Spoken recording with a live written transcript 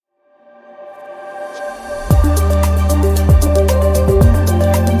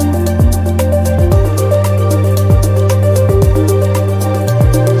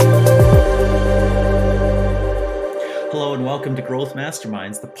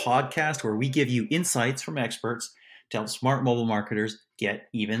Masterminds, the podcast where we give you insights from experts to help smart mobile marketers get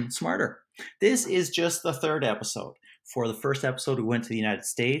even smarter. This is just the third episode. For the first episode, we went to the United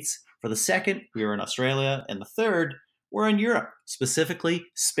States. For the second, we were in Australia. And the third, we're in Europe, specifically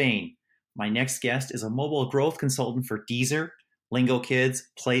Spain. My next guest is a mobile growth consultant for Deezer, Lingo Kids,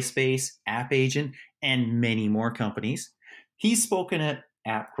 PlaySpace, App Agent, and many more companies. He's spoken at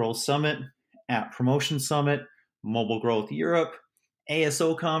App Growth Summit, App Promotion Summit, Mobile Growth Europe,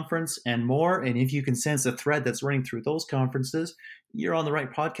 ASO Conference, and more. And if you can sense a thread that's running through those conferences, you're on the right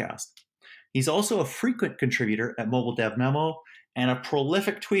podcast. He's also a frequent contributor at Mobile Dev Memo and a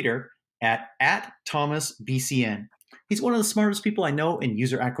prolific tweeter at ThomasBCN. He's one of the smartest people I know in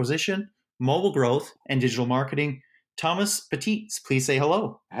user acquisition, mobile growth, and digital marketing. Thomas Petit, please say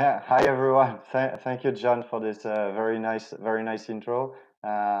hello. Hi everyone. Thank you, John, for this very nice intro.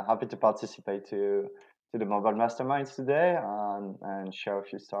 Happy to participate to the Mobile Masterminds today and share a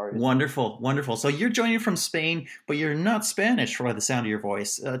few stories. Wonderful, wonderful. So you're joining from Spain, but you're not Spanish by the sound of your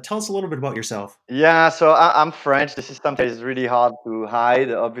voice. Tell us a little bit about yourself. Yeah, so I'm French. This is something that is really hard to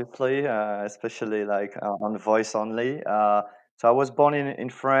hide, obviously, especially like on voice only. So I was born in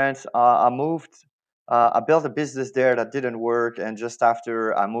France. I moved. I built a business there that didn't work, and just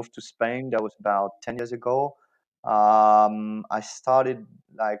after I moved to Spain, that was about 10 years ago. I started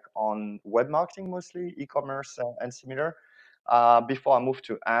like on web marketing mostly, e-commerce and similar. Before I moved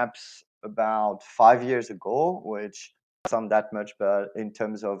to apps about 5 years ago, which sound that much, but in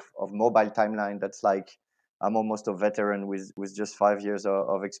terms of mobile timeline, that's like I'm almost a veteran with just 5 years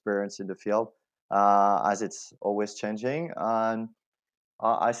of experience in the field, as it's always changing. And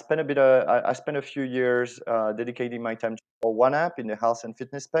I spent a few years dedicating my time to one app in the health and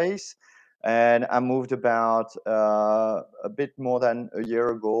fitness space, and I moved about a bit more than a year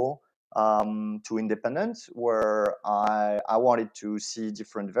ago to independent, where I wanted to see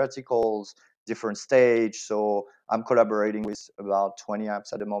different verticals, different stage. So I'm collaborating with about 20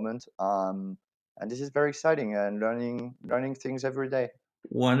 apps at the moment, and this is very exciting and learning things every day.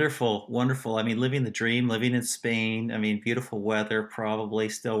 Wonderful, wonderful. I mean, living the dream, living in Spain. I mean, beautiful weather, probably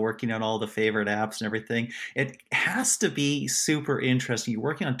still working on all the favorite apps and everything. It has to be super interesting. You're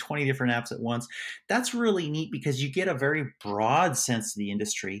working on 20 different apps at once. That's really neat because you get a very broad sense of the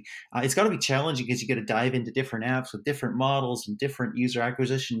industry. It's got to be challenging because you got to dive into different apps with different models and different user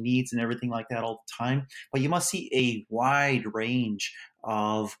acquisition needs and everything like that all the time. But you must see a wide range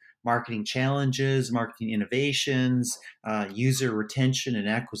of marketing challenges, marketing innovations, user retention and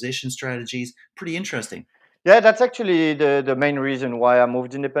acquisition strategies. Pretty interesting. Yeah, that's actually the main reason why I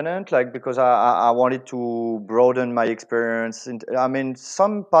moved independent, like because I wanted to broaden my experience. I mean,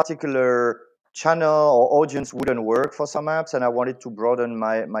 some particular channel or audience wouldn't work for some apps, and I wanted to broaden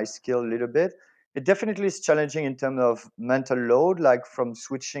my skill a little bit. It definitely is challenging in terms of mental load, like from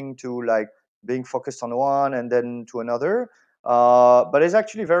switching to like being focused on one and then to another. But it's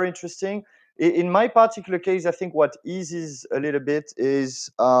actually very interesting. In my particular case, I think what eases a little bit is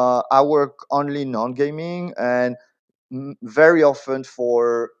I work only non-gaming and very often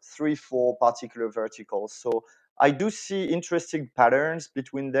for 3 4 particular verticals. So I do see interesting patterns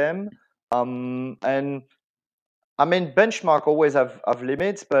between them. And I mean, benchmark always have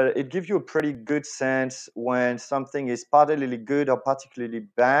limits, but it gives you a pretty good sense when something is particularly good or particularly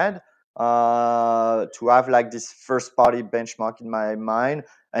bad. To have like this first party benchmark in my mind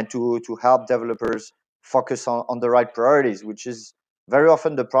and to help developers focus on the right priorities, which is very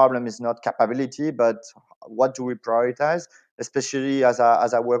often the problem is not capability, but what do we prioritize? Especially as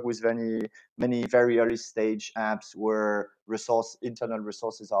I work with many very early stage apps where internal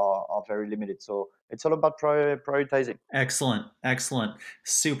resources are very limited. So it's all about prioritizing. Excellent, excellent.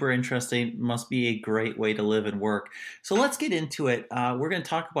 Super interesting. Must be a great way to live and work. So let's get into it. We're going to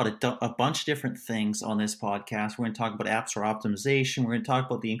talk about a bunch of different things on this podcast. We're going to talk about app store optimization. We're going to talk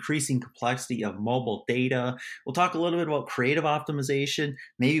about the increasing complexity of mobile data. We'll talk a little bit about creative optimization.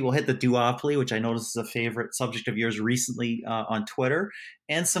 Maybe we'll hit the duopoly, which I noticed is a favorite subject of yours recently on Twitter,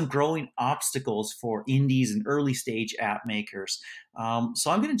 and some growing obstacles for indies and early stage app makers. So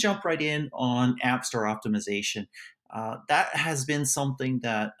I'm going to jump right in on app store optimization. That has been something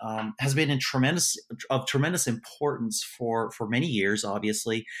that has been in tremendous importance for many years,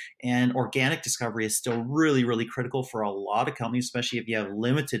 obviously. And organic discovery is still really critical for a lot of companies, especially if you have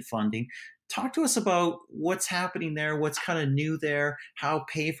limited funding. Talk to us about what's happening there, what's kind of new there, how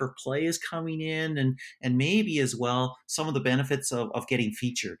pay for play is coming in, and maybe as well some of the benefits of getting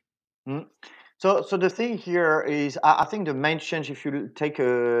featured. Mm. So the thing here is, I think the main change, if you take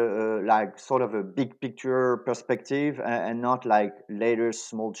like sort of a big picture perspective and not like later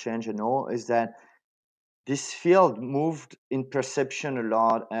small change and all, is that this field moved in perception a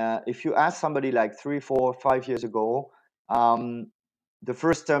lot. If you ask somebody like 3, 4, 5 years ago, um, the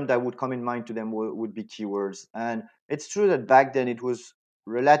first term that would come in mind to them would be keywords. And it's true that back then it was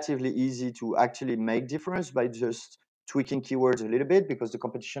relatively easy to actually make difference by just tweaking keywords a little bit because the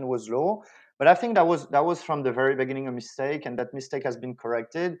competition was low. But I think that was from the very beginning a mistake, and that mistake has been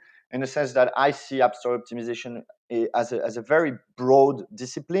corrected in the sense that I see App Store optimization as a very broad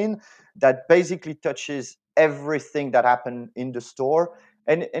discipline that basically touches everything that happened in the store.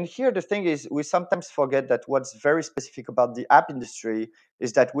 And here the thing is, we sometimes forget that what's very specific about the app industry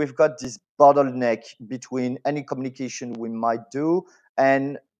is that we've got this bottleneck between any communication we might do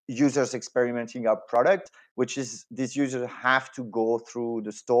and users experimenting our product, which is these users have to go through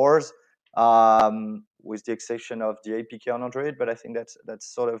the stores, with the exception of the APK on Android, but I think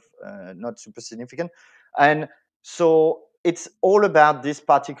that's sort of not super significant. And so it's all about this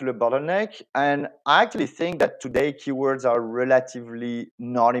particular bottleneck. And I actually think that today keywords are relatively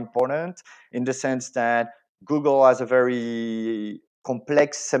not important in the sense that Google has a very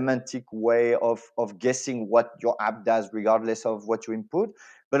complex semantic way of guessing what your app does, regardless of what you input.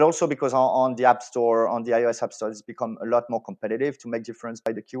 But also because on the App Store, on the iOS App Store, it's become a lot more competitive to make difference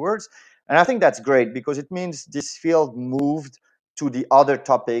by the keywords. And I think that's great because it means this field moved to the other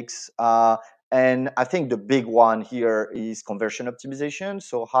topics. And I think the big one here is conversion optimization.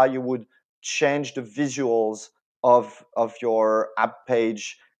 So how you would change the visuals of your app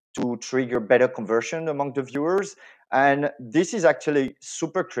page to trigger better conversion among the viewers. And this is actually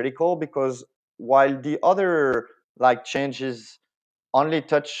super critical because while the other like changes only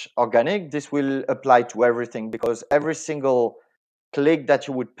touch organic, this will apply to everything because every single click that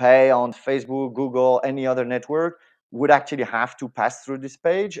you would pay on Facebook, Google, any other network would actually have to pass through this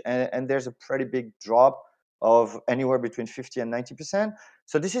page. And there's a pretty big drop of anywhere between 50 and 90%.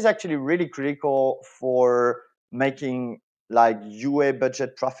 So this is actually really critical for making like UA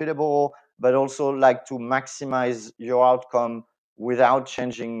budget profitable, but also like to maximize your outcome without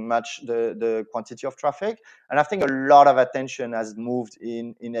changing much the quantity of traffic. And I think a lot of attention has moved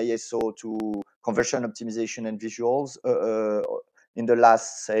in ASO to conversion optimization and visuals in the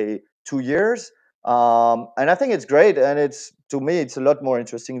last, say, 2 years. And I think it's great. And it's, to me, it's a lot more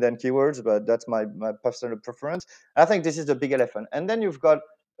interesting than keywords, but that's my personal preference. I think this is the big elephant. And then you've got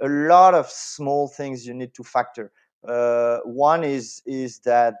a lot of small things you need to factor. One is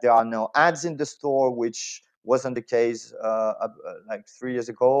that there are no ads in the store, which wasn't the case like 3 years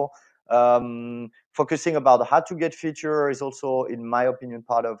ago. Focusing about how to get feature is also, in my opinion,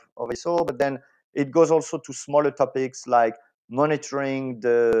 part of ISO. But then it goes also to smaller topics like monitoring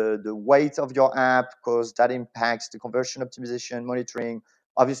the weight of your app because that impacts the conversion optimization, monitoring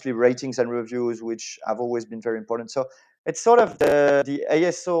obviously ratings and reviews, which have always been very important. So it's sort of the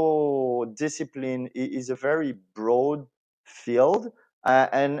ASO discipline is a very broad field.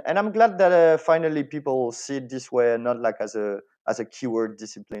 And I'm glad that finally people see it this way and not like as a keyword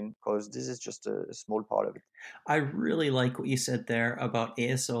discipline, because this is just a small part of it. I really like what you said there about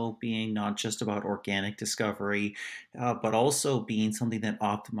ASO being not just about organic discovery, but also being something that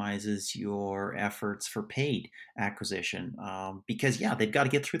optimizes your efforts for paid acquisition. Because yeah, they've got to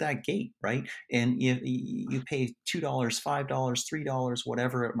get through that gate, right? And you pay $2, $5, $3,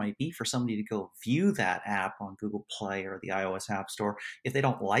 whatever it might be, for somebody to go view that app on Google Play or the iOS App Store. If they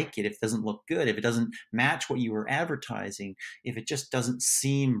don't like it, if it doesn't look good, if it doesn't match what you were advertising, if it just doesn't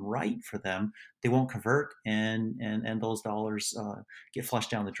seem right for them, they won't convert, and those dollars get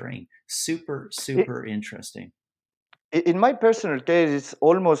flushed down the drain. Super super interesting. In my personal case, it's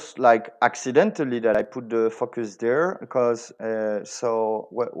almost like accidentally that I put the focus there because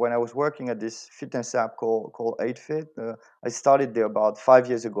when I was working at this fitness app called 8Fit, I started there about 5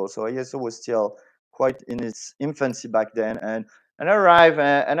 years ago. So ISO was still quite in its infancy back then, and I arrived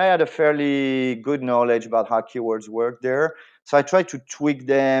and I had a fairly good knowledge about how keywords work there. So I tried to tweak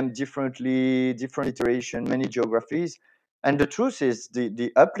them differently, different iteration, many geographies. And the truth is,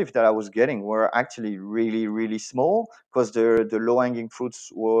 the uplift that I was getting were actually really, really small because the low hanging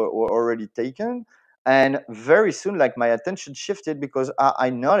fruits were already taken. And very soon, like my attention shifted because I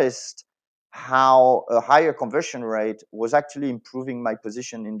noticed how a higher conversion rate was actually improving my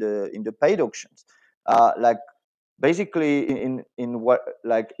position in the paid auctions. Like basically in what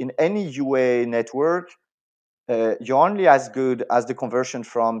like in any UA network, you're only as good as the conversion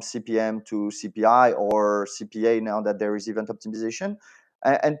from CPM to CPI or CPA now that there is event optimization.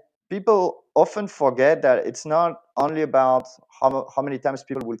 And people often forget that it's not only about how many times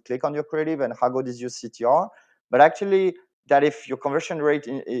people will click on your creative and how good is your CTR, but actually that if your conversion rate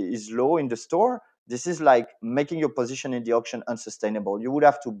is low in the store, this is like making your position in the auction unsustainable. You would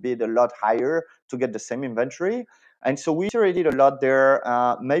have to bid a lot higher to get the same inventory. And so we iterated a lot there,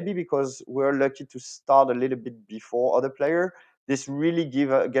 maybe because we're lucky to start a little bit before other player. This really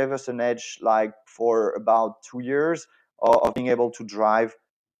gave us an edge, like for about 2 years of being able to drive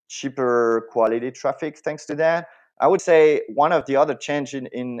cheaper quality traffic thanks to that. I would say one of the other change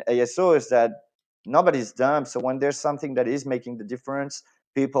in ASO is that nobody's dumb. So when there's something that is making the difference,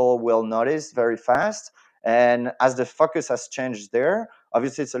 people will notice very fast. And as the focus has changed there,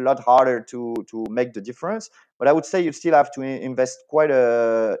 obviously it's a lot harder to make the difference. But I would say you still have to invest quite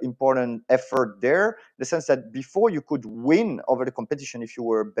a important effort there, in the sense that before you could win over the competition if you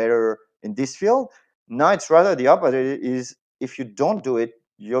were better in this field. Now it's rather the opposite. Is if you don't do it,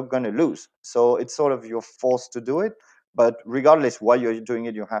 you're going to lose. So it's sort of you're forced to do it. But regardless why you're doing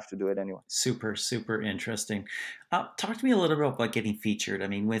it, you have to do it anyway. Super, super interesting. Talk to me a little bit about getting featured. I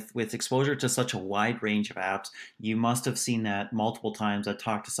mean, with exposure to such a wide range of apps, you must have seen that multiple times. I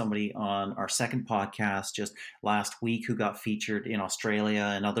talked to somebody on our second podcast just last week who got featured in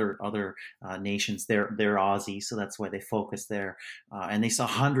Australia and other nations. They're Aussie, so that's why they focus there, and they saw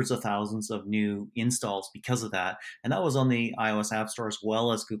hundreds of thousands of new installs because of that. And that was on the iOS App Store as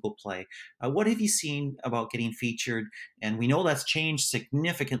well as Google Play. What have you seen about getting featured? And we know that's changed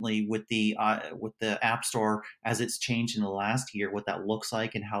significantly with the App Store as it's changed in the last year. What that looks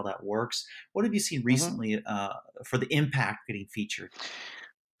like and how that works. What have you seen Mhm. recently for the impact getting featured?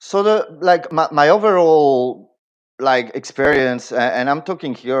 So the like my overall like experience, and I'm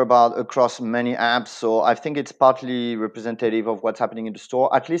talking here about across many apps. So I think it's partly representative of what's happening in the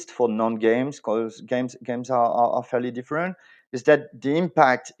store, at least for non-games, because games are fairly different. Is that the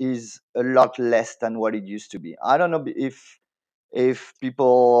impact is a lot less than what it used to be. I don't know if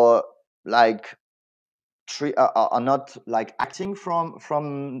people like are not like acting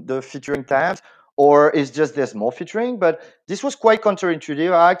from the featuring tabs, or it's just there's more featuring. But this was quite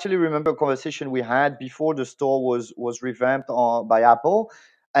counterintuitive. I actually remember a conversation we had before the store was revamped by Apple,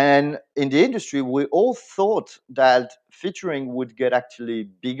 and in the industry we all thought that featuring would get actually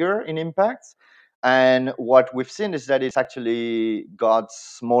bigger in impact, and what we've seen is that it's actually got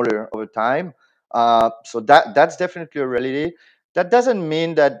smaller over time. So that's definitely a reality. That doesn't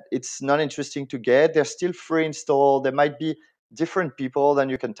mean that it's not interesting to get. They're still free install. There might be different people than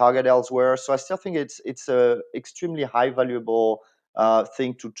you can target elsewhere. So I still think it's a extremely high valuable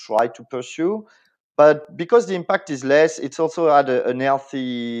thing to try to pursue. But because the impact is less, it's also had an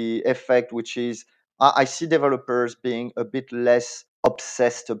healthy effect, which is I see developers being a bit less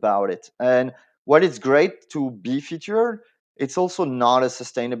obsessed about it. And what is great to be featured, it's also not a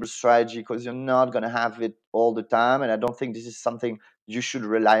sustainable strategy because you're not going to have it all the time. And I don't think this is something you should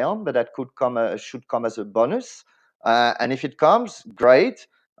rely on, but that should come as a bonus. And if it comes, great.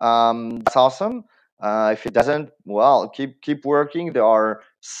 That's awesome. If it doesn't, well, keep working. There are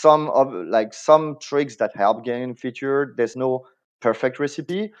some tricks that help getting featured. There's no perfect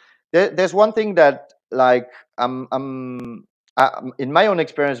recipe. There's one thing that like in my own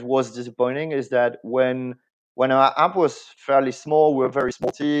experience was disappointing, is that when our app was fairly small, we're a very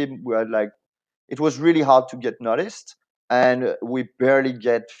small team. We had like it was really hard to get noticed, and we barely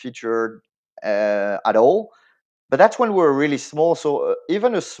get featured at all. But that's when we were really small. So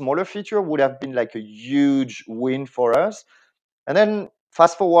even a smaller feature would have been like a huge win for us. And then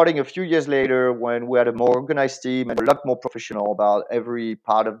fast forwarding a few years later, when we had a more organized team and a lot more professional about every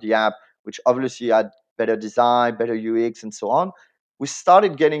part of the app, which obviously had better design, better UX, and so on, we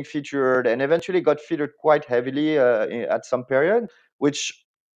started getting featured and eventually got featured quite heavily at some period, which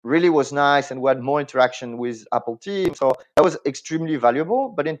really was nice. And we had more interaction with Apple team. So that was extremely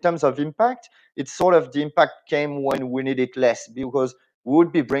valuable. But in terms of impact, it's sort of the impact came when we needed less, because we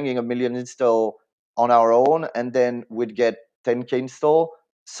would be bringing a million install on our own, and then we'd get 10K install.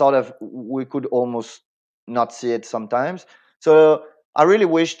 Sort of, we could almost not see it sometimes. So I really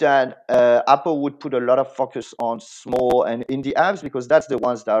wish that Apple would put a lot of focus on small and indie apps, because that's the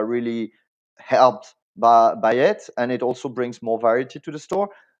ones that are really helped by it, and it also brings more variety to the store.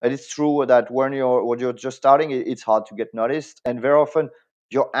 And it's true that when you're just starting, it's hard to get noticed, and very often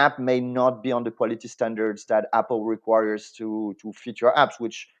your app may not be on the quality standards that Apple requires to feature apps,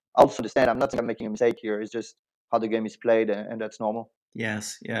 which I also understand. I'm not saying I'm making a mistake here. It's just how the game is played, and that's normal.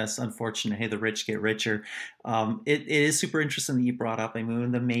 Yes, yes. Unfortunate. Hey, the rich get richer. It is super interesting that you brought up. I mean,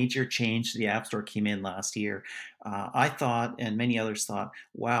 when the major change to the App Store came in last year, I thought, and many others thought,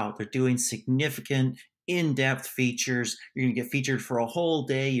 wow, they're doing significant in-depth features. You're going to get featured for a whole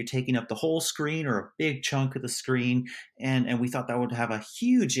day. You're taking up the whole screen or a big chunk of the screen, and we thought that would have a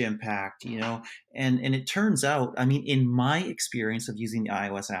huge impact, And it turns out, I mean, in my experience of using the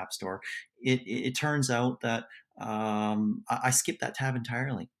iOS App Store, it turns out that I skip that tab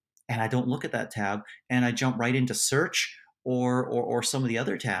entirely, and I don't look at that tab, and I jump right into search or some of the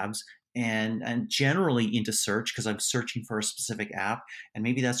other tabs. And generally into search because I'm searching for a specific app, and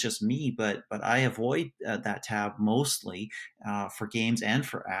maybe that's just me, but I avoid that tab mostly for games and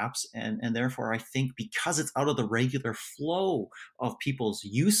for apps, and therefore I think because it's out of the regular flow of people's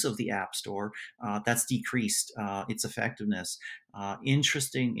use of the App Store, that's decreased its effectiveness.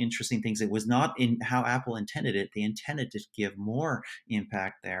 Interesting things. It was not in how Apple intended it. They intended to give more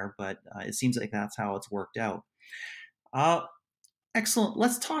impact there, but it seems like that's how it's worked out. Uh, Excellent.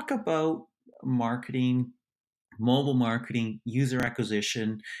 Let's talk about marketing, mobile marketing, user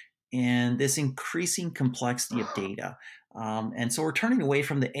acquisition, and this increasing complexity of data. And so we're turning away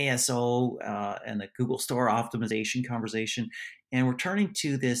from the ASO and the Google Store optimization conversation, and we're turning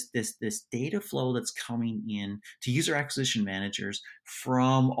to this data flow that's coming in to user acquisition managers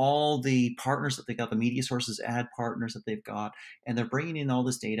from all the partners that they got, the media sources, ad partners that they've got, and they're bringing in all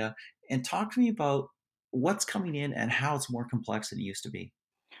this data. And talk to me about what's coming in and how it's more complex than it used to be.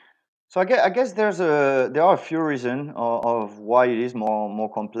 So I guess there are a few reasons of why it is more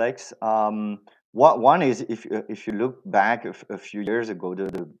complex. One is if you look back a few years ago,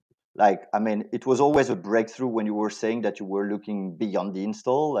 the like I mean it was always a breakthrough when you were saying that you were looking beyond the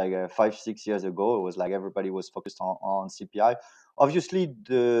install. Like 5 6 years ago, it was like everybody was focused on CPI. Obviously,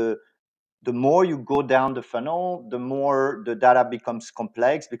 the more you go down the funnel, the more the data becomes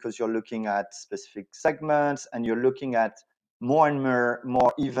complex because you're looking at specific segments and you're looking at more and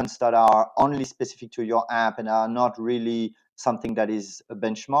more events that are only specific to your app and are not really something that is a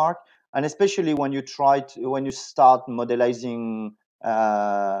benchmark. And especially when you start modelizing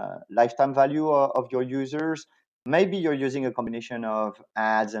lifetime value of your users, maybe you're using a combination of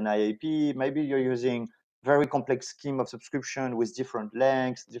ads and IAP. Maybe you're using very complex scheme of subscription with different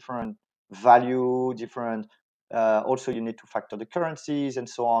lengths, different value, different. Also, you need to factor the currencies and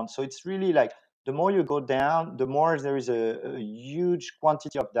so on. So it's really like the more you go down, the more there is a huge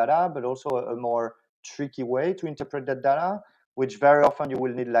quantity of data, but also a more tricky way to interpret that data, which very often you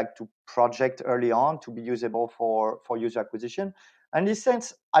will need like to project early on to be usable for user acquisition. And in this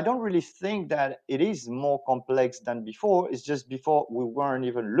sense, I don't really think that it is more complex than before. It's just before we weren't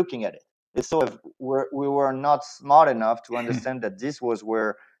even looking at it. It's so if we were not smart enough to understand that this was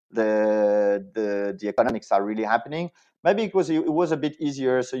where the economics are really happening. Maybe because it was a bit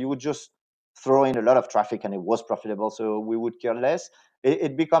easier, so you would just throw in a lot of traffic and it was profitable, so we would care less.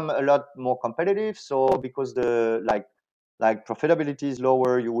 It become a lot more competitive. So because the like profitability is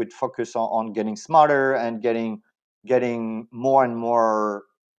lower, you would focus on getting smarter and getting more and more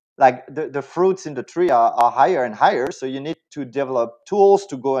like the fruits in the tree are higher and higher. So you need to develop tools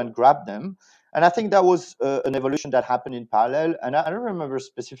to go and grab them. And I think that was an evolution that happened in parallel. And I don't remember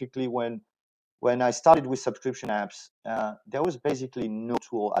specifically when I started with subscription apps, there was basically no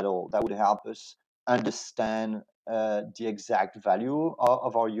tool at all that would help us understand the exact value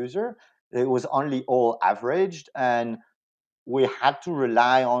of our user. It was only all averaged, and we had to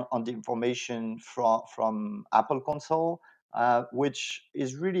rely on the information from Apple Console, which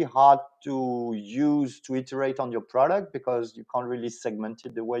is really hard to use to iterate on your product because you can't really segment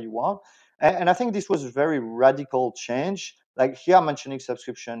it the way you want. And I think this was a very radical change. Like here, I'm mentioning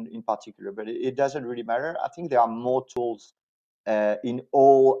subscription in particular, but it doesn't really matter. I think there are more tools in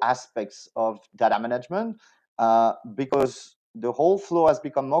all aspects of data management because the whole flow has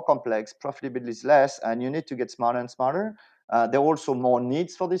become more complex, profitability is less, and you need to get smarter and smarter. There are also more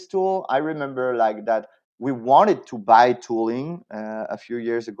needs for this tool. I remember like that we wanted to buy tooling a few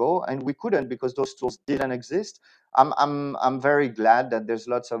years ago, and we couldn't because those tools didn't exist. I'm very glad that there's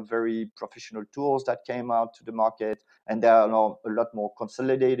lots of very professional tools that came out to the market, and there are now a lot more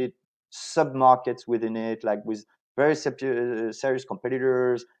consolidated sub markets within it, like with very serious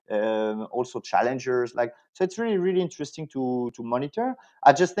competitors, also challengers. Like so, it's really interesting to monitor.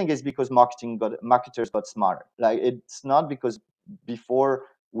 I just think it's because marketers got smarter. Like it's not because before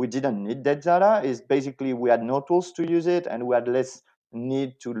we didn't need that data. It's basically we had no tools to use it, and we had less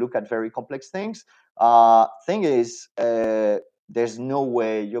need to look at very complex things. Thing is, there's no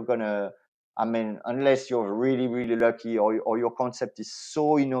way you're gonna. I mean, unless you're really lucky, or your concept is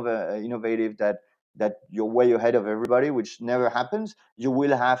so innovative that you're way ahead of everybody, which never happens. You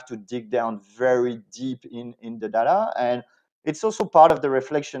will have to dig down very deep in the data, and it's also part of the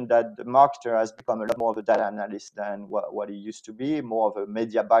reflection that the marketer has become a lot more of a data analyst than what he used to be, more of a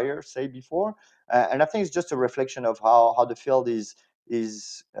media buyer, say before. And I think it's just a reflection of how the field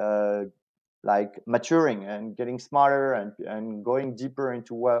is like maturing and getting smarter and going deeper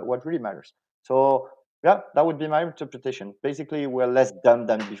into what really matters. So yeah, that would be my interpretation. Basically, we're less dumb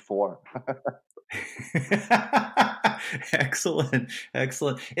than before. Excellent,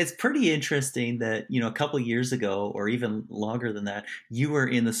 excellent. It's pretty interesting that, a couple years ago, or even longer than that, you were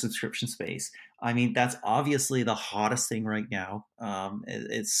in the subscription space. I mean, that's obviously the hottest thing right now.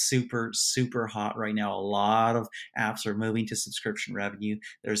 It's super, super hot right now. A lot of apps are moving to subscription revenue.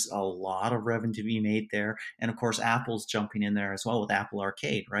 There's a lot of revenue to be made there, and of course, Apple's jumping in there as well with Apple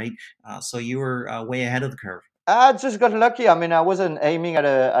Arcade, right? So you were way ahead of the curve. I just got lucky. I mean, I wasn't aiming at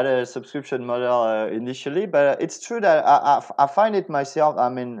a subscription model initially, but it's true that I find it myself. I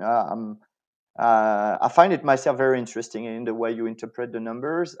mean, I find it myself very interesting in the way you interpret the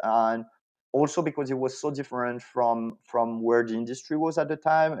numbers, and also because it was so different from where the industry was at the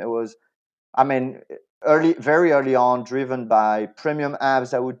time. It was, I mean, very early on, driven by premium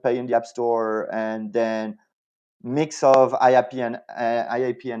apps that would pay in the App Store, and then mix of IAP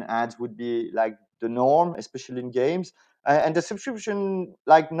and ads would be like the norm, especially in games. And the subscription,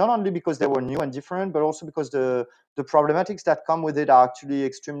 like not only because they were new and different, but also because the problematics that come with it are actually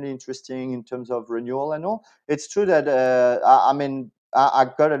extremely interesting in terms of renewal and all. It's true that I mean I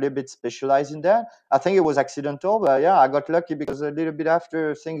got a little bit specialized in that. I think it was accidental, but yeah, I got lucky because a little bit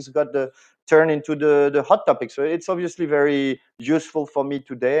after things got the turn into the hot topics. So it's obviously very useful for me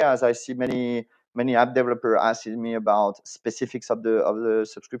today, as I see many app developer asking me about specifics of the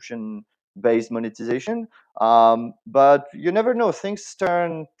subscription based monetization. But you never know; things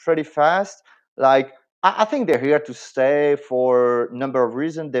turn pretty fast. Like I think they're here to stay for a number of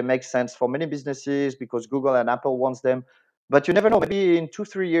reasons. They make sense for many businesses because Google and Apple wants them. But you never know. Maybe in 2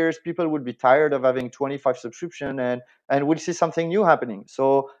 3 years, people will be tired of having 25 subscription, and we'll see something new happening.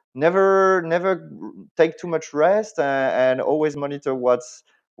 So never take too much rest, and always monitor what's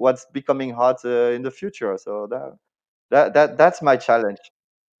becoming hot in the future. So that's my challenge.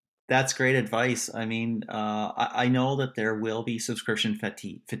 That's great advice. I mean, I know that there will be subscription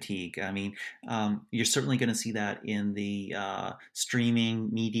fatigue. I mean, you're certainly going to see that in the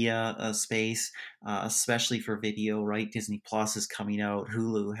streaming media space, especially for video, right? Disney Plus is coming out.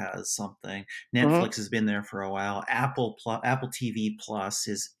 Hulu has something. Hmm. Netflix has been there for a while. Apple TV Plus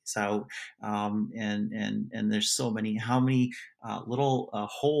is out, and there's so many. How many little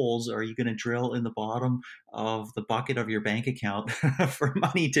holes are you going to drill in the bottom of the bucket of your bank account for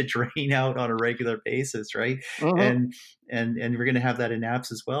money to drain out on a regular basis, right? Hmm. And we're going to have that in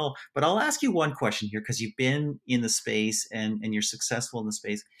apps as well. But I'll ask you one question here because you've been in the space and you're successful in the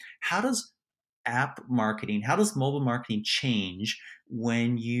space. How does app marketing, how does mobile marketing change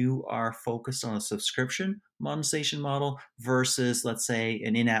when you are focused on a subscription monetization model versus, let's say,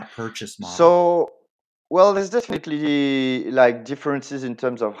 an in-app purchase model? So, well, there's definitely like differences in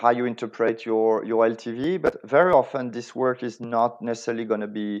terms of how you interpret your LTV, but very often this work is not necessarily going to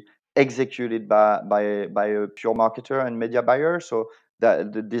be executed by a pure marketer and media buyer. So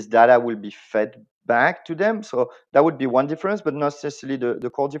this data will be fed back to them. So that would be one difference, but not necessarily the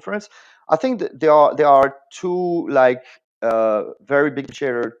core difference. I think that there are two like very big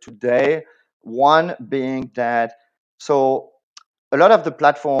differentiator today. One being that so a lot of the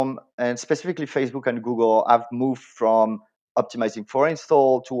platform and specifically Facebook and Google have moved from optimizing for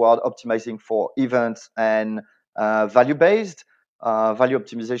install toward optimizing for events and value based value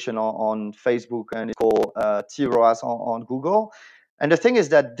optimization on Facebook, and it's called TROAS on Google. And the thing is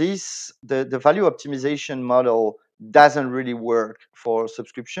that the value optimization model doesn't really work for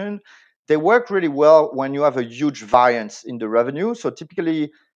subscription. They work really well when you have a huge variance in the revenue. So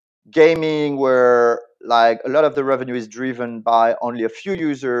typically gaming, where like a lot of the revenue is driven by only a few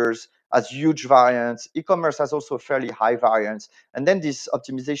users, has huge variance. E-commerce has also a fairly high variance, and then this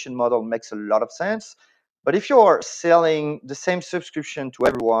optimization model makes a lot of sense. But if you're selling the same subscription to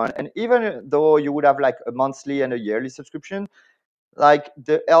everyone, and even though you would have like a monthly and a yearly subscription, like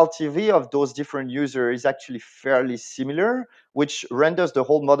the LTV of those different users is actually fairly similar, which renders the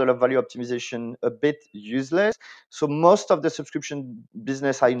whole model of value optimization a bit useless. So most of the subscription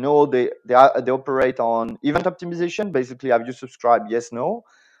business I know, they operate on event optimization. Basically, have you subscribed? Yes, no.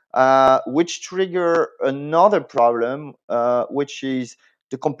 Which trigger another problem, which is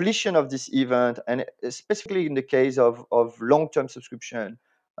the completion of this event, and specifically in the case of long-term subscription,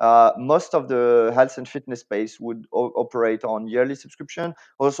 most of the health and fitness space would operate on yearly subscription,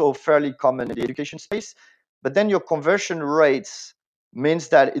 also fairly common in the education space. But then your conversion rates means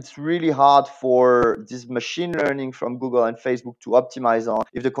that it's really hard for this machine learning from Google and Facebook to optimize on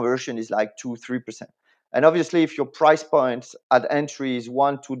if the conversion is like 2-3%. And obviously, if your price point at entry is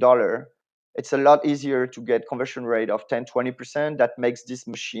 $1-2, it's a lot easier to get conversion rate of 10-20%. That makes this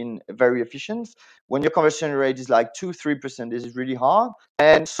machine very efficient. When your conversion rate is like 2-3%, this is really hard.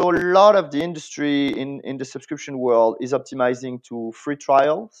 And so a lot of the industry in the subscription world is optimizing to free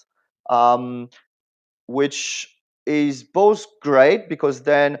trials. Which is both great because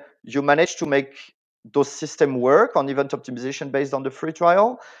then you manage to make those system work on event optimization based on the free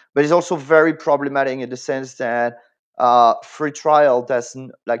trial, but it's also very problematic in the sense that free trial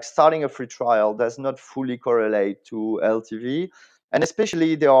doesn't like starting a free trial does not fully correlate to LTV. And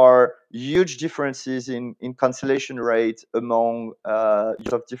especially there are huge differences in cancellation rate among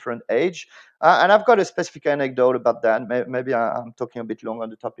users of different age. And I've got a specific anecdote about that. Maybe I'm talking a bit long on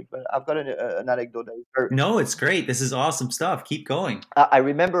the topic, but I've got an anecdote that is very. No, it's great. This is awesome stuff. Keep going. I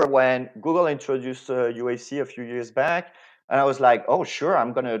remember when Google introduced UAC a few years back, and I was like, "Oh, sure,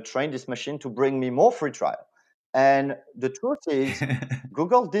 I'm going to train this machine to bring me more free trial." And the truth is,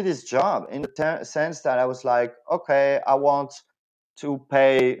 Google did its job in the sense that I was like, "Okay, I want to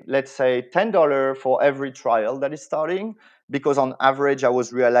pay, let's say, $10 for every trial that is starting, because on average, I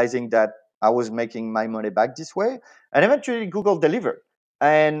was realizing that I was making my money back this way." And eventually, Google delivered.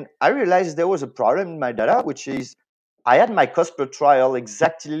 And I realized there was a problem in my data, which is I had my cost per trial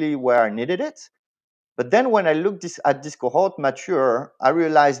exactly where I needed it. But then when I looked at this cohort mature, I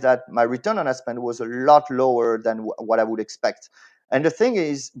realized that my return on ad spend was a lot lower than what I would expect. And the thing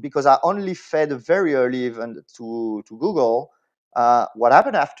is, because I only fed a very early event to Google, what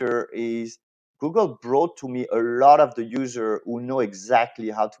happened after is Google brought to me a lot of the user who know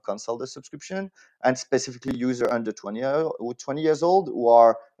exactly how to cancel the subscription, and specifically user under 20 years old who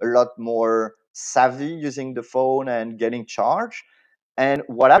are a lot more savvy using the phone and getting charged. And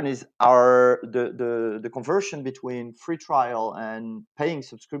what happened is the conversion between free trial and paying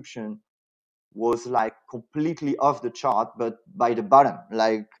subscription was like completely off the chart, but by the bottom.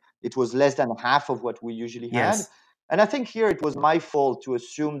 Like it was less than half of what we usually had. Yes. And I think here it was my fault to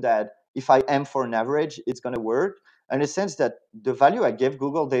assume that if I aim for an average, it's going to work. And in the sense that the value I gave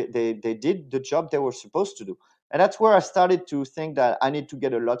Google, they did the job they were supposed to do. And that's where I started to think that I need to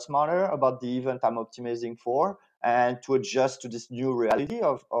get a lot smarter about the event I'm optimizing for and to adjust to this new reality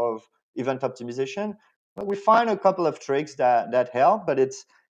of event optimization. But we find a couple of tricks that help, but it's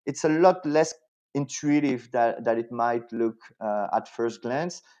a lot less intuitive that it might look at first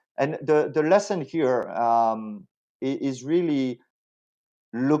glance. And the lesson here is really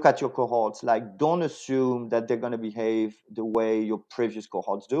look at your cohorts. Like, don't assume that they're going to behave the way your previous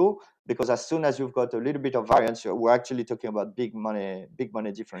cohorts do, because as soon as you've got a little bit of variance, we're actually talking about big money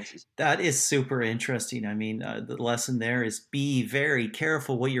differences. That is super interesting. I mean, the lesson there is be very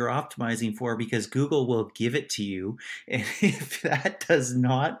careful what you're optimizing for because Google will give it to you. And if that does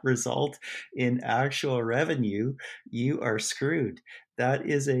not result in actual revenue, you are screwed. That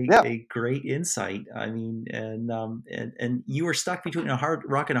is Yeah. a great insight. I mean, and you were stuck between a hard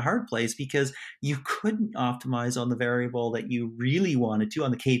rock and a hard place because you couldn't optimize on the variable that you really wanted to,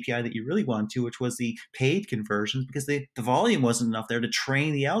 on the KPI that you really wanted to, which was the paid conversions, because the volume wasn't enough there to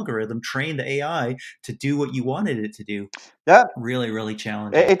train the algorithm, train the AI to do what you wanted it to do. Yeah. Really, really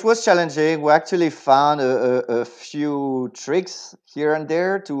challenging. It was challenging. We actually found a few tricks here and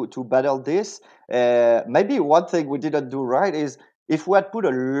there to battle this. Maybe one thing we didn't do right is if we had put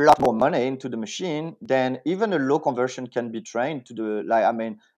a lot more money into the machine, then even a low conversion can be trained to the like. I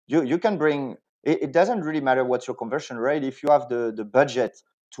mean, you can bring. It doesn't really matter what's your conversion rate if you have the budget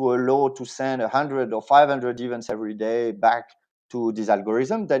to allow to send 100 or 500 events every day back to this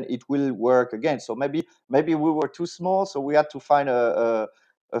algorithm, then it will work again. So maybe we were too small, so we had to find a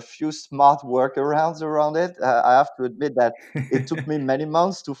few smart workarounds around it. I have to admit that it took me many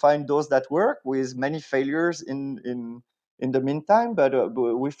months to find those that work, with many failures in the meantime. But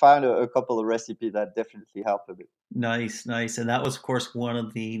we found a couple of recipes that definitely helped a bit. Nice, nice. And that was, of course, one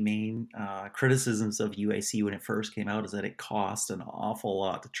of the main criticisms of UAC when it first came out is that it cost an awful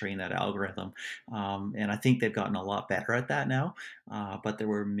lot to train that algorithm. And I think they've gotten a lot better at that now. But there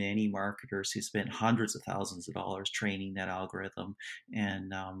were many marketers who spent hundreds of thousands of dollars training that algorithm.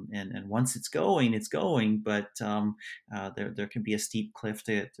 And once it's going, it's going. But there can be a steep cliff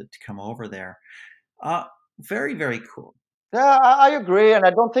to come over there. Uh, very, very cool. Yeah, I agree, and I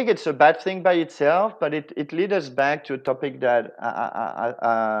don't think it's a bad thing by itself, but it leads us back to a topic that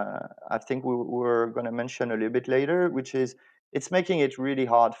I think we were going to mention a little bit later, which is it's making it really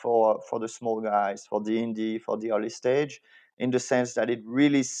hard for the small guys, for the indie, for the early stage, in the sense that it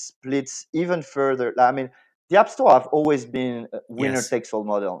really splits even further. I mean, the App Store have always been a winner Yes. takes all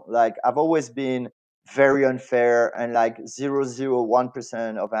model. Like I've always been very unfair, and like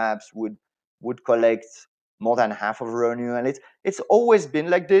 0.001% of apps would collect more than half of revenue, and it's always been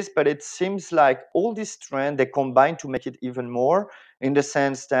like this. But it seems like all these trends they combine to make it even more, in the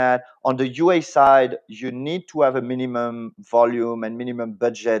sense that on the UA side, you need to have a minimum volume and minimum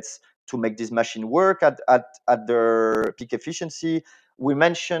budgets to make this machine work at their peak efficiency. We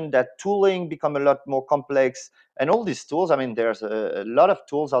mentioned that tooling become a lot more complex, and all these tools. I mean, there's a lot of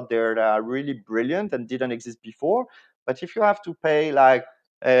tools out there that are really brilliant and didn't exist before. But if you have to pay like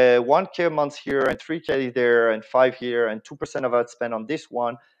 1K a month here and 3K there and 5 here and 2% of ad spend on this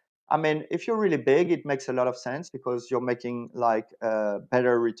one, I mean, if you're really big, it makes a lot of sense because you're making like a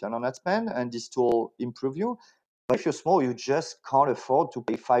better return on that spend, and this tool improve you. But if you're small, you just can't afford to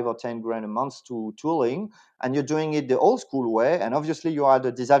pay 5 or 10 grand a month to tooling, and you're doing it the old school way, and obviously you are at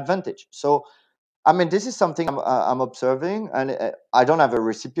a disadvantage. So I mean, this is something I'm observing, and I don't have a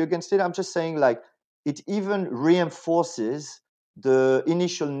recipe against it. I'm just saying, like, it even reinforces the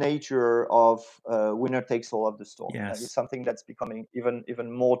initial nature of winner takes all of the store. Like, it's Yes. something that's becoming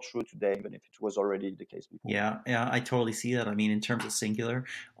even more true today, even if it was already the case before. Yeah, yeah, I totally see that. I mean, in terms of Singular,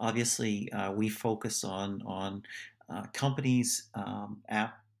 obviously, we focus on companies,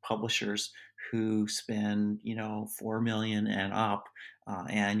 app publishers who spend 4 million and up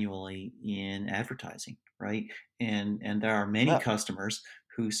annually in advertising, right? And there are many Yeah, customers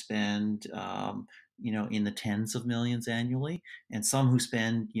who spend in the tens of millions annually, and some who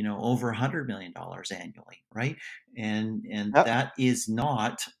spend over $100 million annually, right? And yeah. that is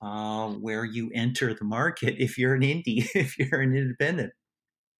not where you enter the market if you're an indie, if you're an independent.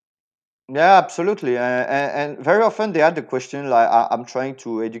 Yeah, absolutely. And very often they had the question like, I'm trying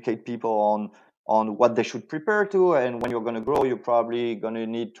to educate people on what they should prepare to, and when you're going to grow, you're probably going to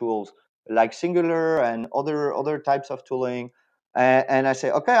need tools like Singular and other types of tooling. And I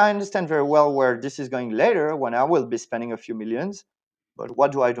say, okay, I understand very well where this is going later when I will be spending a few millions. But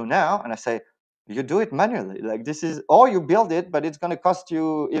what do I do now? And I say, you do it manually. Like this is, or you build it, but it's going to cost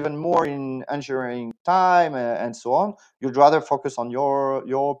you even more in engineering time and so on. You'd rather focus on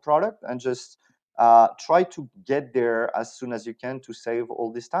your product and just try to get there as soon as you can to save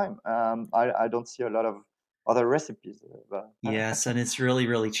all this time. I don't see a lot of other recipes. Yes, and it's really,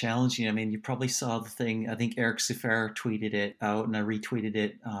 really challenging. I mean, you probably saw the thing. I think Eric Sifar tweeted it out, and I retweeted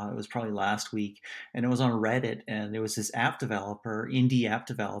it. It was probably last week, and it was on Reddit. And there was this app developer, indie app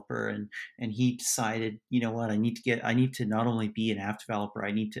developer, and he decided, you know what, I need to not only be an app developer,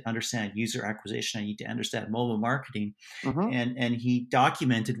 I need to understand user acquisition, I need to understand mobile marketing, Mhm. and he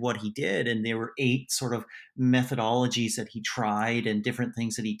documented what he did, and there were 8 sort of methodologies that he tried and different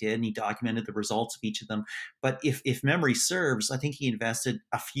things that he did, and he documented the results of each of them. But if memory serves, I think he invested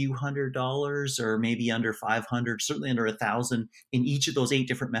a few $100 or maybe under 500, certainly under 1,000 in each of those 8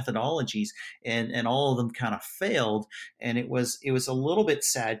 different methodologies, and all of them kind of failed. And it was a little bit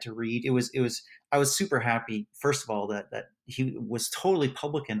sad to read. It was I was super happy, first of all, that he was totally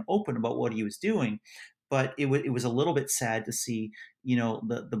public and open about what he was doing, but it was a little bit sad to see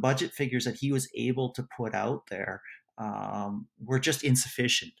the budget figures that he was able to put out there were just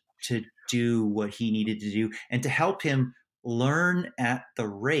insufficient to do what he needed to do and to help him learn at the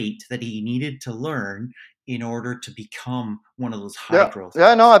rate that he needed to learn in order to become one of those high Yeah, growth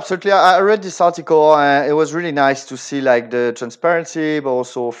yeah, no, apps. absolutely. I read this article. It was really nice to see like the transparency, but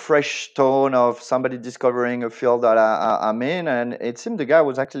also fresh tone of somebody discovering a field that I'm in. And it seemed the guy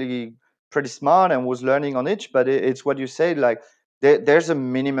was actually pretty smart and was learning on it. But it's what you said, like there's a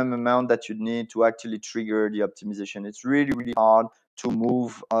minimum amount that you need to actually trigger the optimization. It's really, really hard to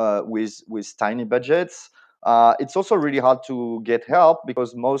move with tiny budgets. It's also really hard to get help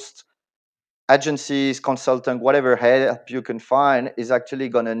because most agencies, consultant, whatever help you can find is actually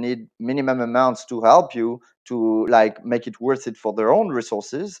going to need minimum amounts to help you to like make it worth it for their own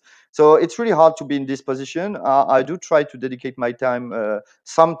resources. So it's really hard to be in this position. I do try to dedicate my time,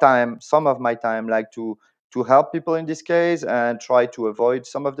 some of my time, like to help people in this case and try to avoid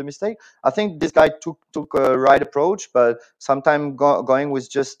some of the mistake. I think this guy took a right approach, but sometimes going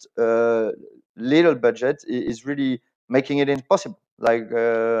with just little budget is really making it impossible, like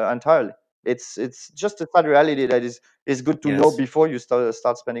entirely. It's just a sad reality that is good to know Yes. before you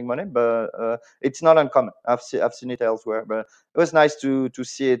start spending money, but it's not uncommon. I've seen it elsewhere, but it was nice to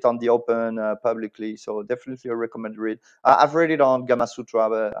see it on the open publicly. So definitely a recommended read. I've read it on Gamma Sutra,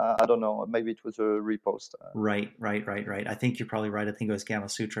 but I don't know. Maybe it was a repost. Right, right, right, right. I think you're probably right. I think it was Gamma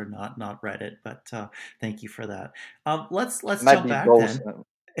Sutra, not Reddit. But thank you for that. Let's Might jump be back both. then.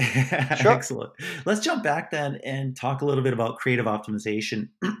 Sure. Excellent. Let's jump back then and talk a little bit about creative optimization.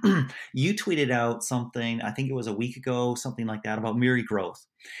 You tweeted out something, I think it was a week ago, something like that, about Miri Growth.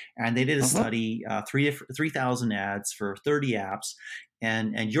 And they did a Hmm. study, 3,000 ads for 30 apps.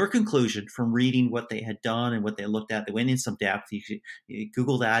 And your conclusion from reading what they had done and what they looked at, they went in some depth. You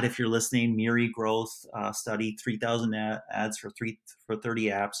Google that if you're listening. Miri Growth study, 3,000 ads for 30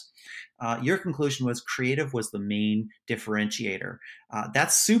 apps. Your conclusion was creative was the main differentiator.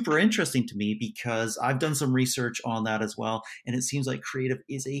 That's super interesting to me because I've done some research on that as well, and it seems like creative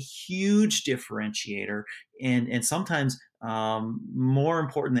is a huge differentiator, and sometimes more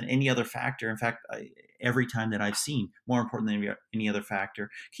important than any other factor. In fact, every time that I've seen, more important than any other factor.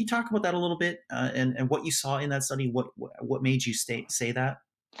 Can you talk about that a little bit, and what you saw in that study? What made you say that?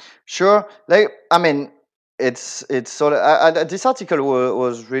 Sure. I mean, it's sort of this article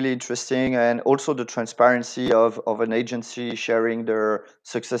was really interesting, and also the transparency of an agency sharing their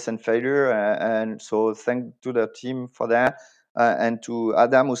success and failure. And so, thank to the team for that, and to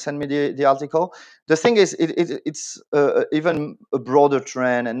Adam who sent me the article. The thing is, it's even a broader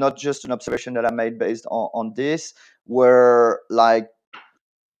trend, and not just an observation that I made based on this, where like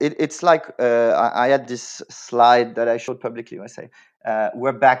it's like I had this slide that I showed publicly. I say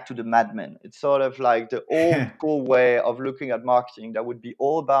we're back to the Mad Men. It's sort of like the old school way of looking at marketing that would be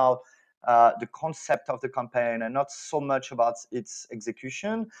all about the concept of the campaign and not so much about its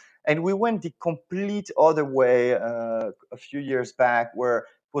execution. And we went the complete other way a few years back, where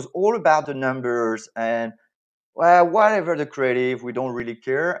it was all about the numbers and well, whatever the creative, we don't really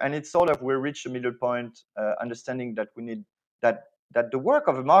care. And it's sort of we reached a middle point, understanding that we need that that the work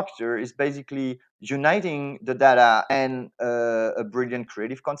of a marketer is basically uniting the data and a brilliant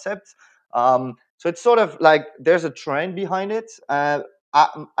creative concept. So it's sort of like there's a trend behind it.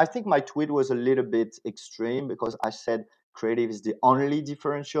 I think my tweet was a little bit extreme because I said creative is the only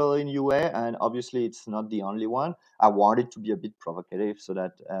differential in UA, and obviously it's not the only one. I wanted to be a bit provocative so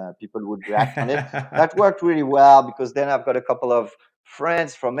that people would react on it. That worked really well because then I've got a couple of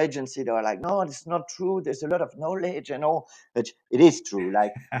friends from agency that are like, no, it's not true. There's a lot of knowledge and all. Which it is true.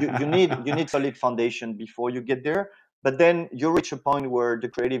 Like you need solid foundation before you get there. But then you reach a point where the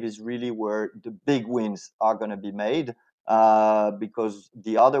creative is really where the big wins are going to be made, because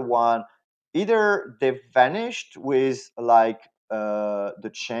the other one either they've vanished with like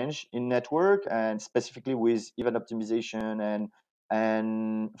the change in network and specifically with event optimization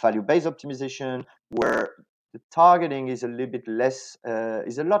and value based optimization, where the targeting is a little bit less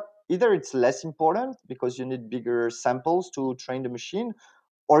is a lot either it's less important because you need bigger samples to train the machine,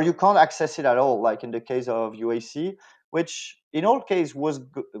 or you can't access it at all, like in the case of UAC, which in all case was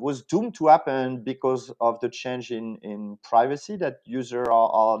doomed to happen because of the change in privacy that users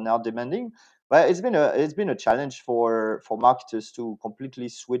are now demanding. But it's been a challenge for marketers to completely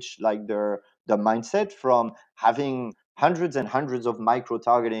switch like their mindset from having hundreds and hundreds of micro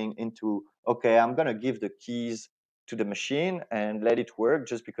targeting into, okay, I'm gonna give the keys to the machine and let it work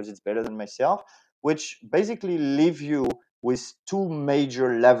just because it's better than myself, which basically leave you with two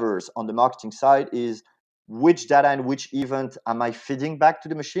major levers on the marketing side: is which data and which event am I feeding back to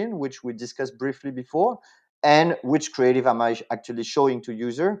the machine, which we discussed briefly before, and which creative am I actually showing to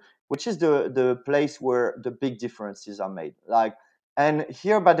user, which is the place where the big differences are made. Like, and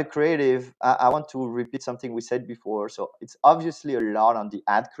here by the creative, I want to repeat something we said before. So it's obviously a lot on the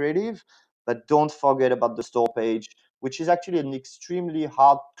ad creative, but don't forget about the store page, which is actually an extremely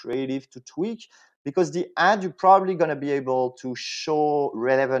hard creative to tweak, because the ad you're probably going to be able to show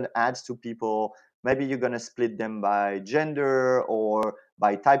relevant ads to people. Maybe you're going to split them by gender or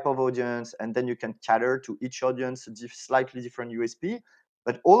by type of audience, and then you can cater to each audience a slightly different USP.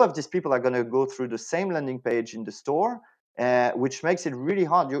 But all of these people are going to go through the same landing page in the store, which makes it really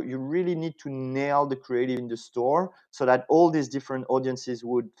hard. You really need to nail the creative in the store so that all these different audiences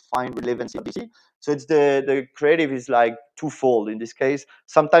would find relevancy. So it's the creative is like twofold in this case,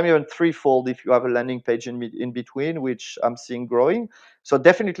 sometimes even threefold if you have a landing page in between, which I'm seeing growing. So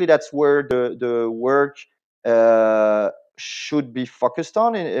definitely that's where the work should be focused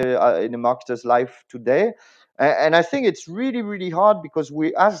on in a marketer's life today. And I think it's really really hard because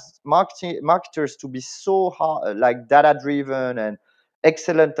we ask marketers to be so hard, like data driven and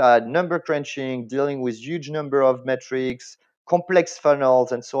excellent at number crunching, dealing with huge number of metrics, complex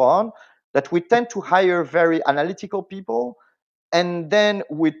funnels, and so on, that we tend to hire very analytical people, and then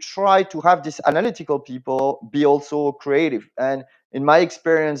we try to have these analytical people be also creative. And in my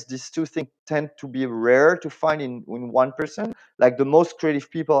experience, these two things tend to be rare to find in one person. Like the most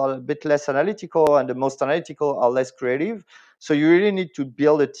creative people are a bit less analytical, and the most analytical are less creative. So you really need to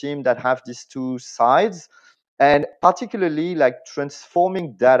build a team that have these two sides. and particularly like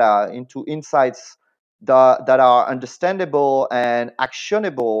transforming data into insights that are understandable and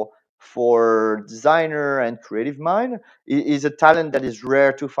actionable for designer and creative mind is a talent that is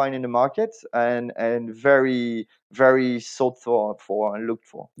rare to find in the market, and very sought for and looked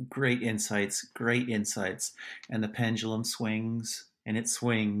for. Great insights, great insights. And the pendulum swings and it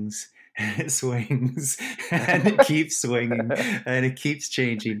swings and it swings and it keeps swinging and it keeps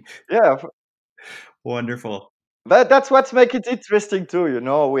changing. Yeah, Wonderful. but that's what makes it interesting too.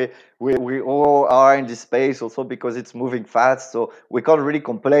 We all are in this space also because it's moving fast. So we can't really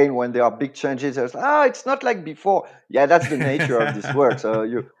complain when there are big changes. It's it's not like before. Yeah, that's the nature of this work. So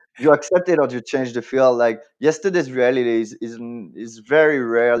you accept it or you change the field. Like yesterday's reality is very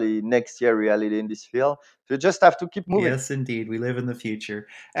rarely next year reality in this field. So you just have to keep moving. Yes, indeed. We live in the future.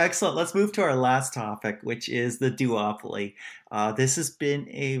 Excellent. Let's move to our last topic, which is the duopoly. This has been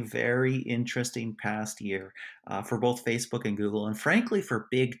a very interesting past year for both Facebook and Google, and frankly, for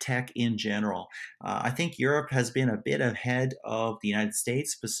big tech in general. I think Europe has been a bit ahead of the United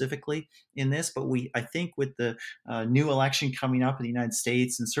States specifically in this, but I think, with the new election coming up in the United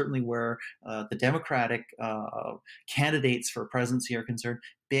States, and certainly where the Democratic candidates for presidency are concerned,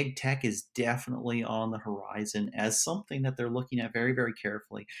 big tech is definitely on the horizon as something that they're looking at very, very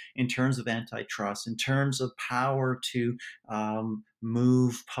carefully in terms of antitrust, in terms of power to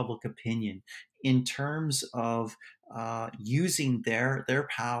move public opinion, in terms of using their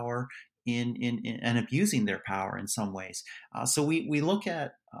power and abusing their power in some ways. So we look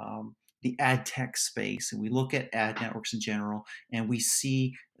at the ad tech space and we look at ad networks in general, and we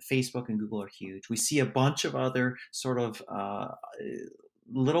see Facebook and Google are huge. We see a bunch of other sort of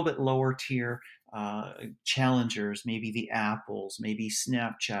little bit lower tier challengers, maybe the Apples, maybe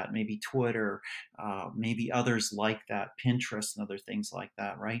Snapchat, maybe Twitter, maybe others like that, Pinterest and other things like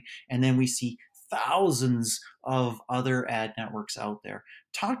that, right? And then we see thousands of other ad networks out there.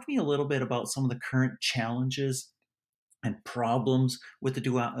 Talk to me a little bit about some of the current challenges and problems with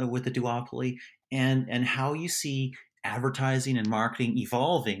with the duopoly, and how you see advertising and marketing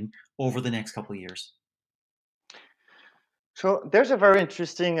evolving over the next couple of years. So there's a very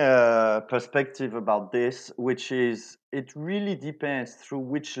interesting perspective about this, which is it really depends through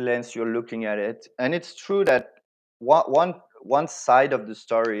which lens you're looking at it. And it's true that one side of the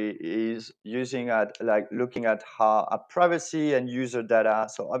story is using at like looking at how at privacy and user data.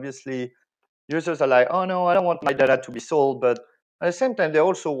 So obviously users are like, oh no, I don't want my data to be sold, but at the same time they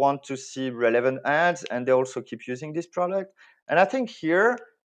also want to see relevant ads and they also keep using this product. And I think here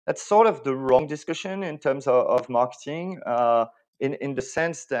that's sort of the wrong discussion in terms of marketing, in the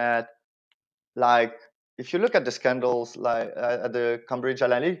sense that, like, if you look at the scandals, like at the Cambridge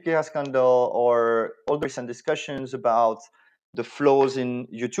Analytica scandal or all the recent discussions about the flaws in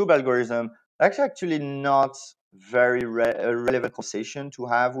YouTube algorithm, that's actually not very a relevant conversation to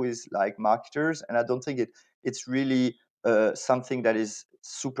have with like marketers, and I don't think it's really something that is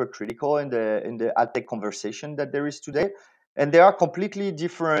super critical in the ad tech conversation that there is today. And there are completely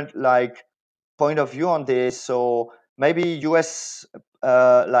different like point of view on this. So maybe US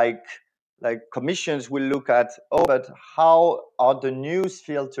like commissions will look at, oh, but how are the news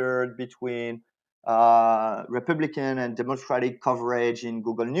filtered between Republican and Democratic coverage in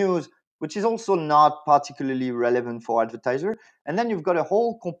Google News, which is also not particularly relevant for advertiser. And then you've got a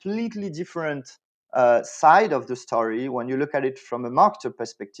whole completely different side of the story when you look at it from a marketer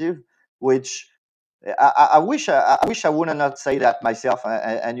perspective, which I wish I would not say that myself,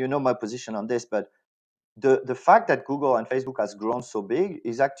 and you know my position on this, but the fact that Google and Facebook has grown so big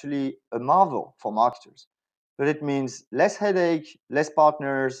is actually a marvel for marketers. But it means less headache, less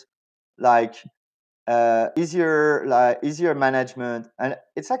partners, like easier management, and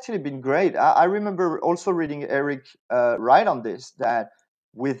it's actually been great. I remember also reading Eric write on this that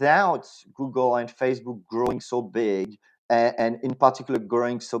without Google and Facebook growing so big, and in particular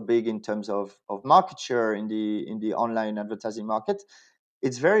growing so big in terms of market share in the online advertising market,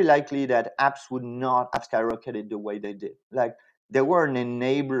 it's very likely that apps would not have skyrocketed the way they did. Like they were an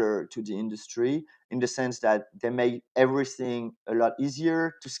enabler to the industry in the sense that they made everything a lot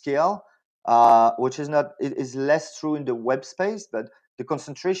easier to scale, which is not it is less true in the web space, but the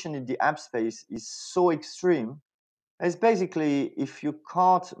concentration in the app space is so extreme. It's basically if you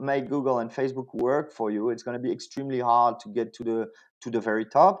can't make Google and Facebook work for you, it's going to be extremely hard to get to the very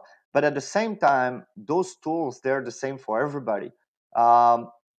top. But at the same time, those tools they're the same for everybody. Um,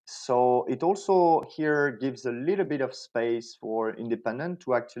 so it also here gives a little bit of space for independent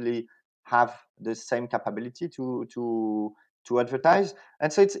to actually have the same capability to advertise.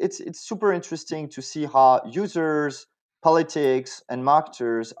 And so it's super interesting to see how users politics and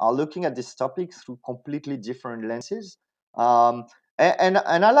marketers are looking at this topic through completely different lenses. Um, and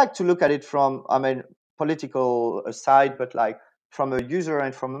I like to look at it from, I mean, political aside, but like from a user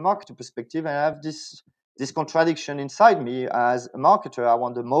and from a marketer perspective. And I have this contradiction inside me. As a marketer, I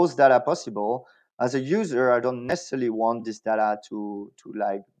want the most data possible. As a user, I don't necessarily want this data to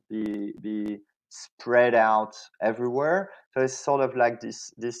like be spread out everywhere. So it's sort of like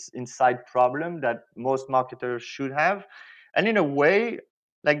this inside problem that most marketers should have. And in a way,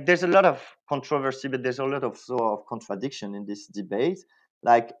 like there's a lot of controversy, but there's a lot of sort of contradiction in this debate.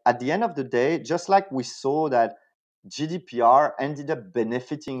 Like at the end of the day, just like we saw that GDPR ended up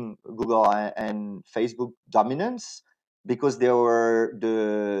benefiting Google and Facebook dominance because they were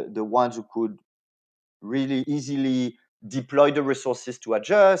the ones who could really easily deploy the resources to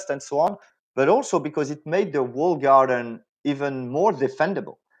adjust and so on, but also because it made the walled garden even more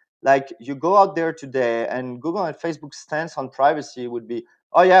defendable. Like you go out there today and Google and Facebook stance on privacy would be,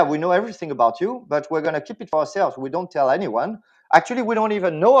 oh yeah, we know everything about you, but we're going to keep it for ourselves. We don't tell anyone. Actually, we don't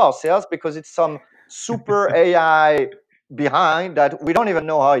even know ourselves because it's some super AI behind that we don't even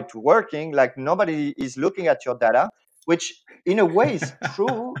know how it's working. Like nobody is looking at your data, which in a way is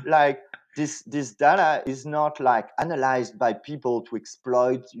true. Like this data is not like analyzed by people to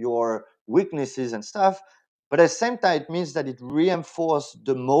exploit your weaknesses and stuff, but at the same time it means that it reinforces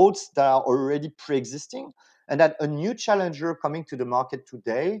the modes that are already pre-existing, and that a new challenger coming to the market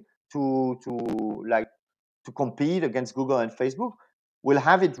today to like to compete against Google and Facebook will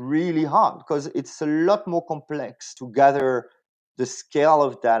have it really hard because it's a lot more complex to gather the scale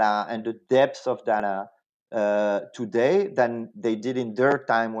of data and the depth of data today than they did in their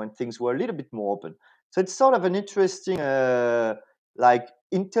time when things were a little bit more open. So it's sort of an interesting like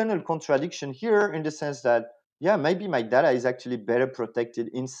internal contradiction here in the sense that yeah, maybe my data is actually better protected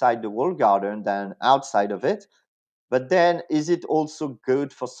inside the walled garden than outside of it, but then, is it also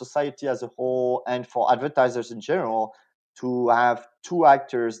good for society as a whole and for advertisers in general to have two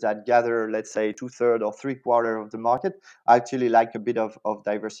actors that gather, let's say, two-thirds or three-quarter of the market? I actually like a bit of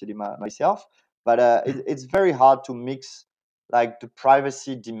diversity myself, but it's very hard to mix like the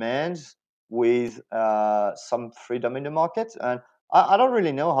privacy demands with some freedom in the market. And I don't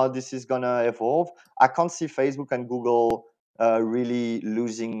really know how this is gonna evolve. I can't see Facebook and Google really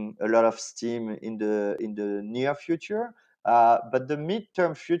losing a lot of steam in the near future. But the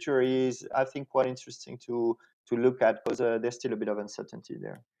midterm future is, I think, quite interesting to look at because there's still a bit of uncertainty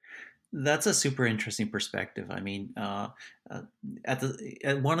there. That's a super interesting perspective. I mean, uh,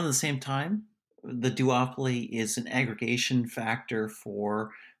 at one and the same time, the duopoly is an aggregation factor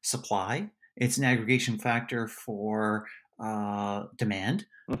for supply. It's an aggregation factor for demand.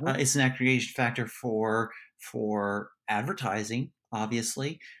 Hmm. It's an aggregation factor for advertising,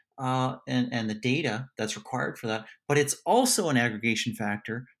 obviously, and the data that's required for that. But it's also an aggregation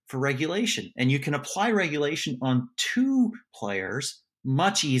factor for regulation, and you can apply regulation on two players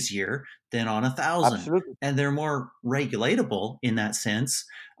much easier than on 1,000. Absolutely. And they're more regulatable in that sense,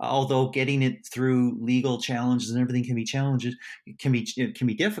 although getting it through legal challenges and everything can be challenges, it can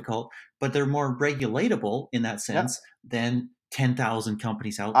be difficult, but they're more regulatable in that Yeah. sense than 10,000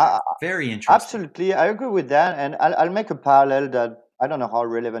 companies out there. I, Very interesting. Absolutely, I agree with that, and I'll make a parallel that I don't know how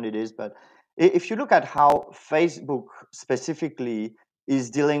relevant it is, but if you look at how Facebook specifically is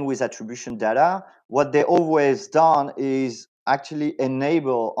dealing with attribution data, what they always done is actually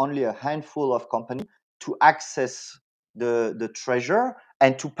enable only a handful of companies to access the treasure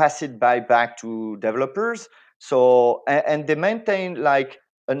and to pass it back to developers. So and they maintain like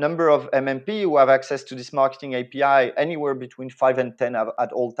a number of MMP who have access to this marketing API anywhere between 5 and 10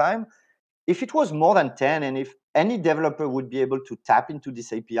 at all time. If it was more than 10 and if any developer would be able to tap into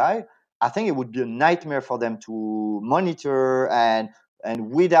this API, I think it would be a nightmare for them to monitor and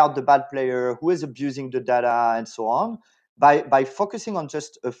weed out the bad player who is abusing the data and so on. By focusing on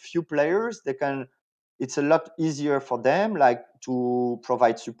just a few players, they can it's a lot easier for them like to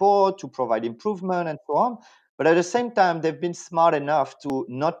provide support, to provide improvement and so on. But at the same time, they've been smart enough to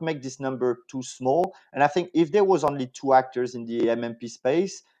not make this number too small. And I think if there was only two actors in the MMP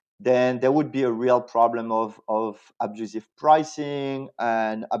space, then there would be a real problem of abusive pricing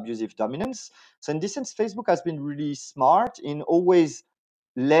and abusive dominance. So in this sense, Facebook has been really smart in always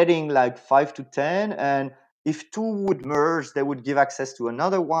letting like 5 to 10, and if two would merge, they would give access to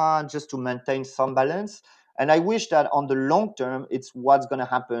another one just to maintain some balance. And I wish that on the long term, it's what's going to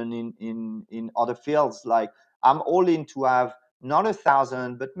happen in other fields. Like I'm all in to have not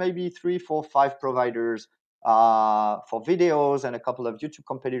 1,000, but maybe three, four, five providers for videos and a couple of YouTube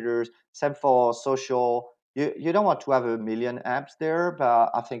competitors. Same for social. You don't want to have a million apps there, but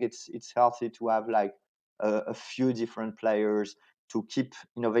I think it's healthy to have like a few different players to keep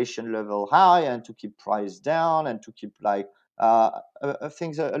innovation level high and to keep price down and to keep like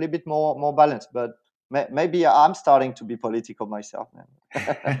things a little bit more balanced. But maybe I'm starting to be political myself now.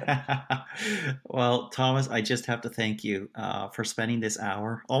 Well, Thomas, I just have to thank you for spending this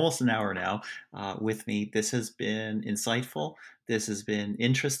hour, almost an hour now, with me. This has been insightful. This has been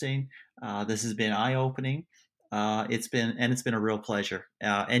interesting. This has been eye-opening. It's been a real pleasure.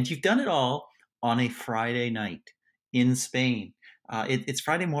 And you've done it all on a Friday night in Spain. It's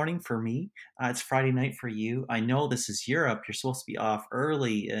Friday morning for me. It's Friday night for you. I know this is Europe. You're supposed to be off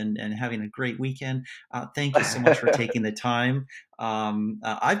early and having a great weekend. Thank you so much for taking the time.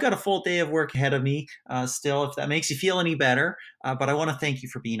 I've got a full day of work ahead of me still, if that makes you feel any better. But I want to thank you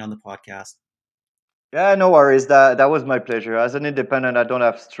for being on the podcast. Yeah, no worries. That was my pleasure. As an independent, I don't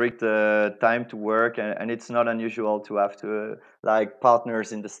have strict time to work, and it's not unusual to have to like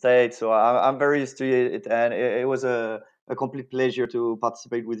partners in the States. So I'm very used to it, and it was a complete pleasure to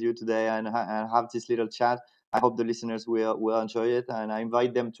participate with you today and have this little chat. I hope the listeners will enjoy it, and I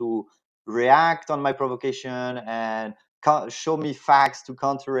invite them to react on my provocation and show me facts to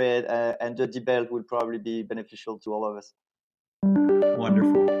counter it, and the debate will probably be beneficial to all of us.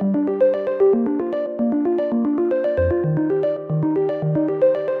 Wonderful.